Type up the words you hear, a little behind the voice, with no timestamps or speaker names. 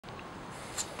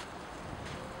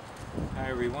Hi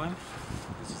everyone,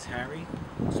 this is Harry.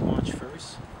 It's March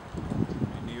 1st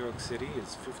in New York City.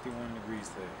 It's 51 degrees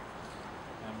there.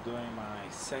 I'm doing my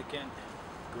second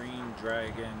Green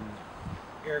Dragon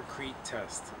Aircrete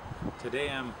test.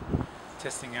 Today I'm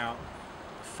testing out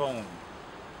the foam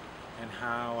and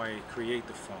how I create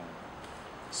the foam.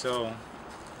 So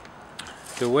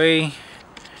the way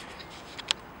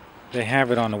they have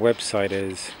it on the website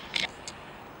is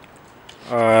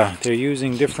they're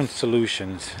using different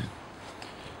solutions.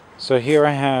 So here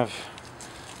I have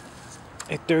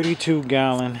a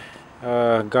 32-gallon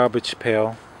garbage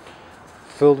pail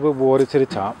filled with water to the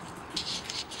top,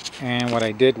 and what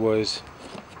I did was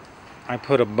I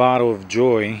put a bottle of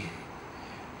Joy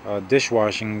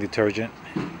dishwashing detergent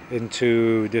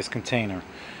into this container.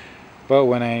 But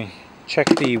when I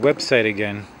checked the website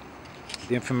again,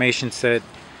 the information said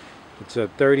it's a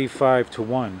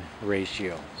 35-to-1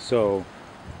 ratio. So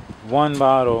one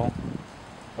bottle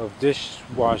of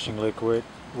dishwashing liquid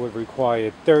would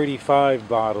require 35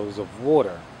 bottles of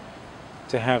water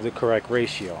to have the correct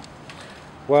ratio.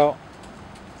 Well,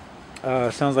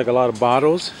 sounds like a lot of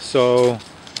bottles, so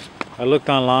I looked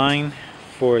online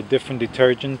for different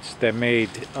detergents that made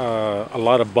a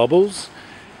lot of bubbles,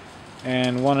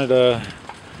 and one of the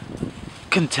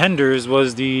contenders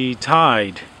was the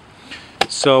Tide.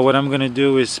 So what I'm gonna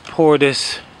do is pour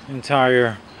this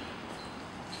entire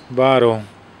bottle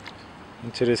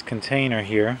into this container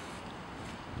here,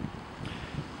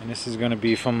 and this is going to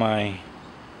be for my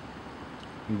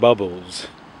bubbles,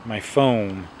 my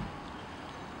foam.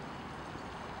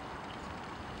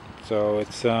 So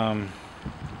it's I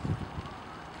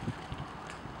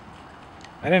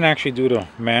didn't actually do the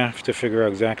math to figure out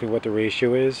exactly what the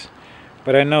ratio is,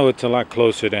 but I know it's a lot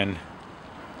closer than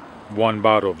one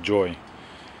bottle of Joy.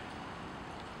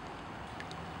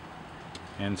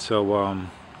 And so I'm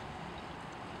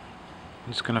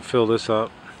just gonna fill this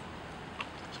up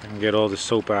so I can get all the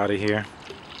soap out of here.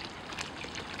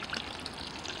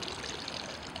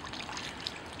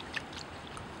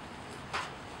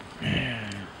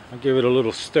 I'll give it a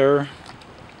little stir.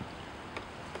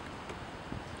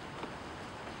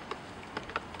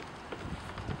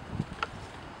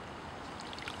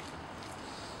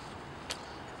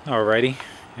 Alrighty,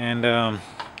 and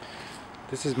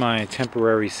this is my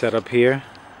temporary setup here,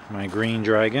 my Green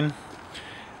Dragon.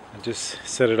 I just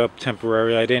set it up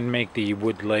temporarily. I didn't make the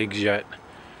wood legs yet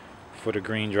for the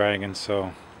Green Dragon,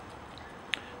 so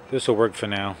this will work for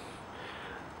now.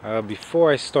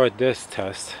 Before I start this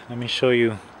test, let me show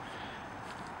you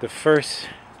the first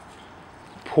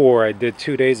pour I did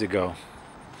 2 days ago.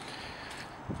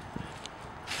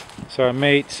 So I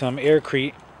made some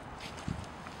Aircrete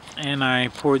and I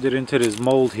poured it into this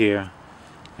mold here,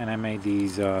 and I made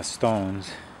these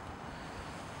stones.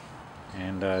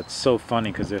 And it's so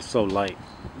funny because they're so light.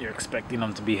 You're expecting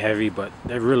them to be heavy, but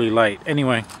they're really light.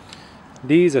 Anyway,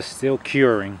 these are still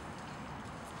curing.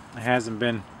 It hasn't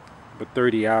been but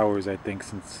 30 hours, I think,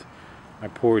 since I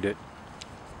poured it.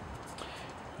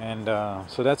 And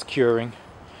so that's curing.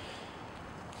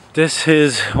 This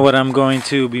is what I'm going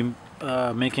to be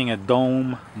making a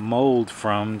dome mold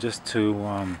from, just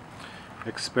to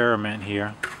experiment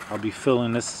here. I'll be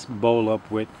filling this bowl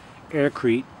up with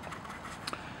Aircrete,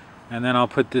 and then I'll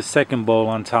put this second bowl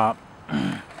on top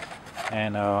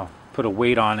and put a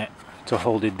weight on it to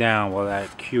hold it down while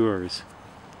that cures.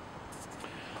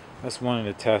 That's one of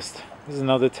the tests. This is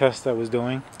another test I was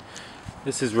doing.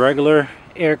 This is regular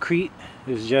Aircrete.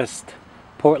 It's just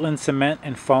Portland cement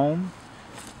and foam.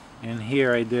 And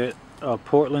here I did a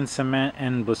Portland cement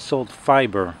and Basalt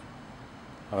fiber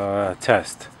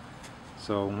test.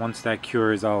 So once that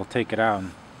cures, I'll take it out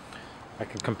and I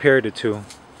can compare the two.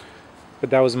 But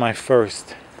that was my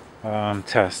first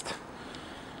test.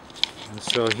 And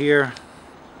so here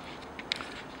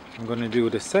I'm going to do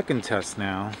the second test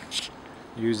now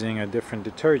using a different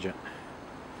detergent.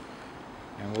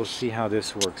 And we'll see how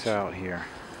this works out here.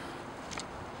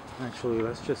 Actually,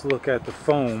 let's just look at the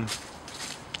foam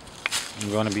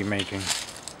I'm going to be making.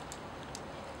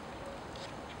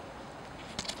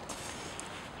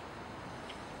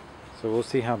 So we'll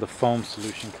see how the foam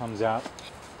solution comes out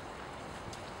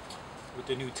with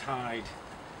the new Tide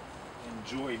and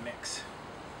Joy mix.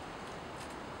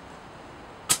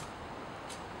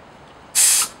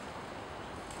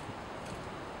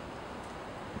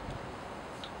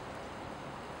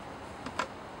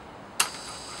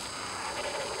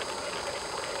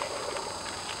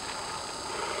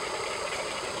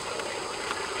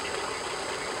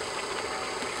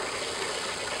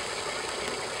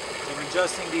 I'm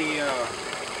adjusting the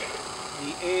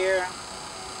air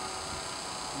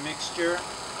mixture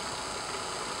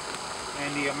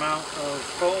and the amount of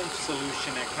foam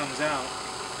solution that comes out.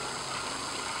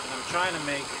 And I'm trying to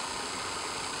make,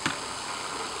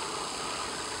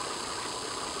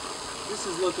 this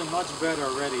is looking much better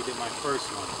already than my first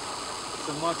one. It's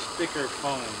a much thicker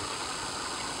foam.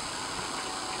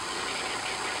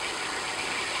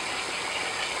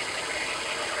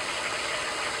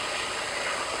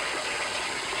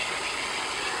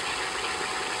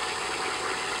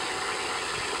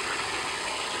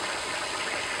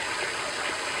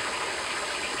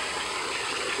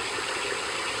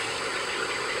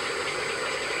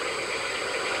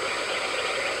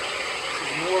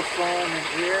 More foam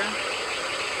and air. I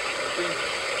think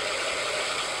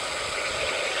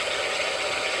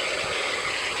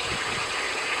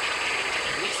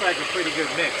it looks like a pretty good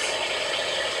mix.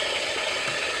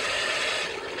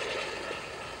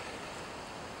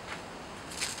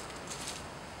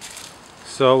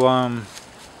 So I'm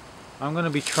gonna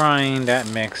be trying that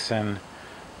mix, and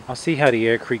I'll see how the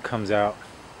Aircrete comes out.